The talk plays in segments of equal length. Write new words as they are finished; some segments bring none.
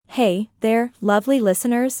Hey there, lovely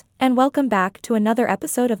listeners, and welcome back to another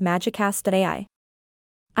episode of Magicast.ai.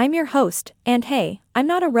 I'm your host, and hey, I'm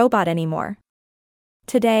not a robot anymore.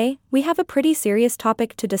 Today, we have a pretty serious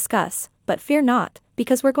topic to discuss, but fear not,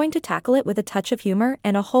 because we're going to tackle it with a touch of humor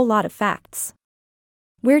and a whole lot of facts.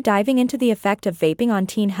 We're diving into the effect of vaping on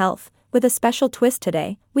teen health. With a special twist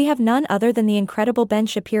today, we have none other than the incredible Ben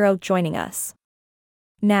Shapiro joining us.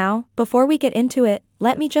 Now, before we get into it,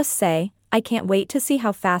 let me just say, I can't wait to see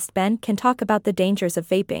how fast Ben can talk about the dangers of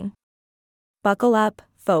vaping. Buckle up,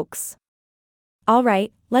 folks.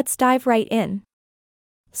 Alright, let's dive right in.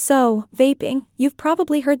 So, vaping, you've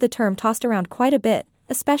probably heard the term tossed around quite a bit,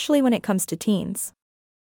 especially when it comes to teens.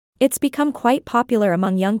 It's become quite popular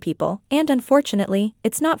among young people, and unfortunately,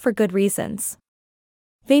 it's not for good reasons.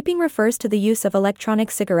 Vaping refers to the use of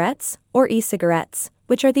electronic cigarettes, or e-cigarettes,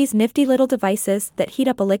 which are these nifty little devices that heat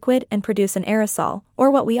up a liquid and produce an aerosol,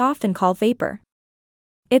 or what we often call vapor.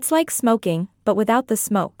 It's like smoking, but without the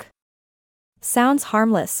smoke. Sounds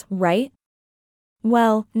harmless, right?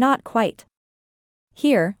 Well, not quite.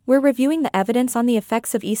 Here, we're reviewing the evidence on the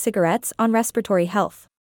effects of e-cigarettes on respiratory health.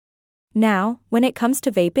 Now, when it comes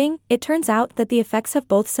to vaping, it turns out that the effects have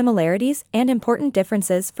both similarities and important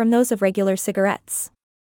differences from those of regular cigarettes.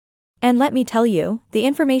 And let me tell you, the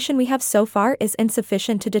information we have so far is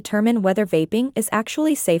insufficient to determine whether vaping is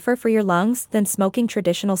actually safer for your lungs than smoking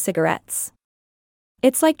traditional cigarettes.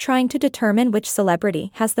 It's like trying to determine which celebrity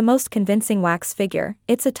has the most convincing wax figure.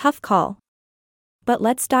 It's a tough call. But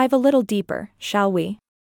let's dive a little deeper, shall we?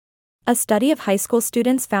 A study of high school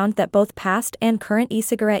students found that both past and current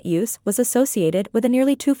e-cigarette use was associated with a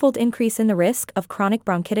nearly twofold increase in the risk of chronic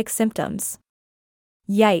bronchitic symptoms.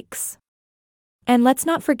 Yikes. And let's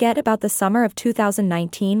not forget about the summer of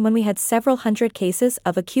 2019 when we had several hundred cases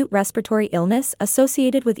of acute respiratory illness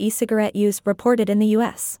associated with e-cigarette use reported in the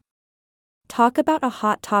US. Talk about a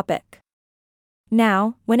hot topic.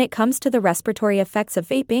 Now, when it comes to the respiratory effects of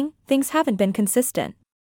vaping, things haven't been consistent.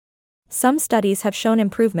 Some studies have shown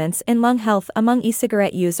improvements in lung health among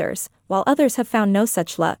e-cigarette users, while others have found no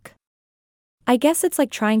such luck. I guess it's like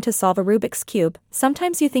trying to solve a Rubik's Cube.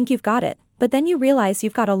 Sometimes you think you've got it, but then you realize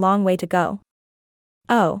you've got a long way to go.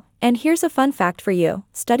 Oh, and here's a fun fact for you.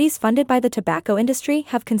 Studies funded by the tobacco industry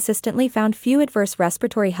have consistently found few adverse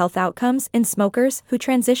respiratory health outcomes in smokers who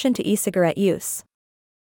transition to e-cigarette use.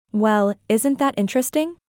 Well, isn't that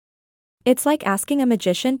interesting? It's like asking a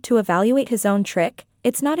magician to evaluate his own trick.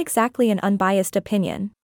 It's not exactly an unbiased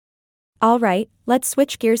opinion. Alright, let's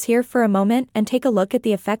switch gears here for a moment and take a look at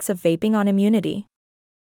the effects of vaping on immunity.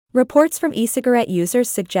 Reports from e-cigarette users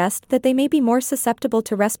suggest that they may be more susceptible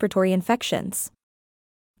to respiratory infections.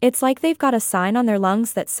 It's like they've got a sign on their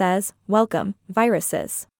lungs that says, "Welcome,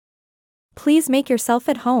 viruses. Please make yourself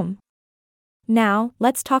at home." Now,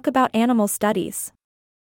 let's talk about animal studies.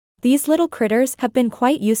 These little critters have been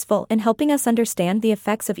quite useful in helping us understand the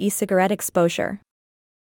effects of e-cigarette exposure.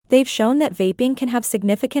 They've shown that vaping can have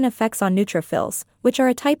significant effects on neutrophils, which are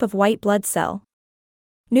a type of white blood cell.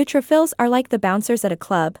 Neutrophils are like the bouncers at a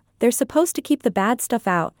club. They're supposed to keep the bad stuff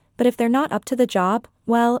out, but if they're not up to the job,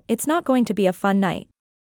 well, it's not going to be a fun night.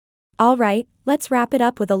 Alright, let's wrap it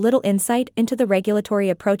up with a little insight into the regulatory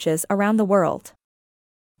approaches around the world.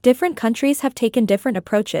 Different countries have taken different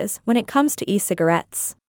approaches when it comes to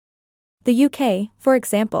e-cigarettes. The UK, for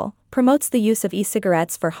example, promotes the use of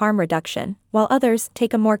e-cigarettes for harm reduction, while others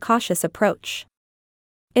take a more cautious approach.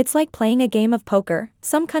 It's like playing a game of poker.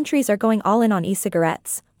 Some countries are going all in on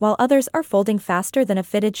e-cigarettes, while others are folding faster than a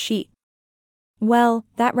fitted sheet. Well,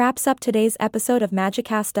 that wraps up today's episode of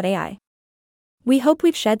Magicast.ai. We hope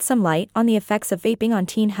we've shed some light on the effects of vaping on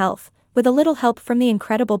teen health, with a little help from the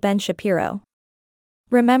incredible Ben Shapiro.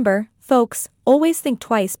 Remember, folks, always think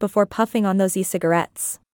twice before puffing on those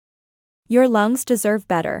e-cigarettes. Your lungs deserve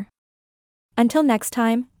better. Until next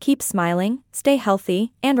time, keep smiling, stay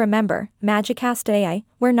healthy, and remember, Magicast.ai,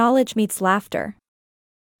 where knowledge meets laughter.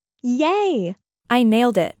 Yay! I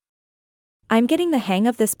nailed it. I'm getting the hang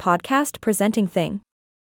of this podcast presenting thing.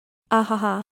 Ahaha.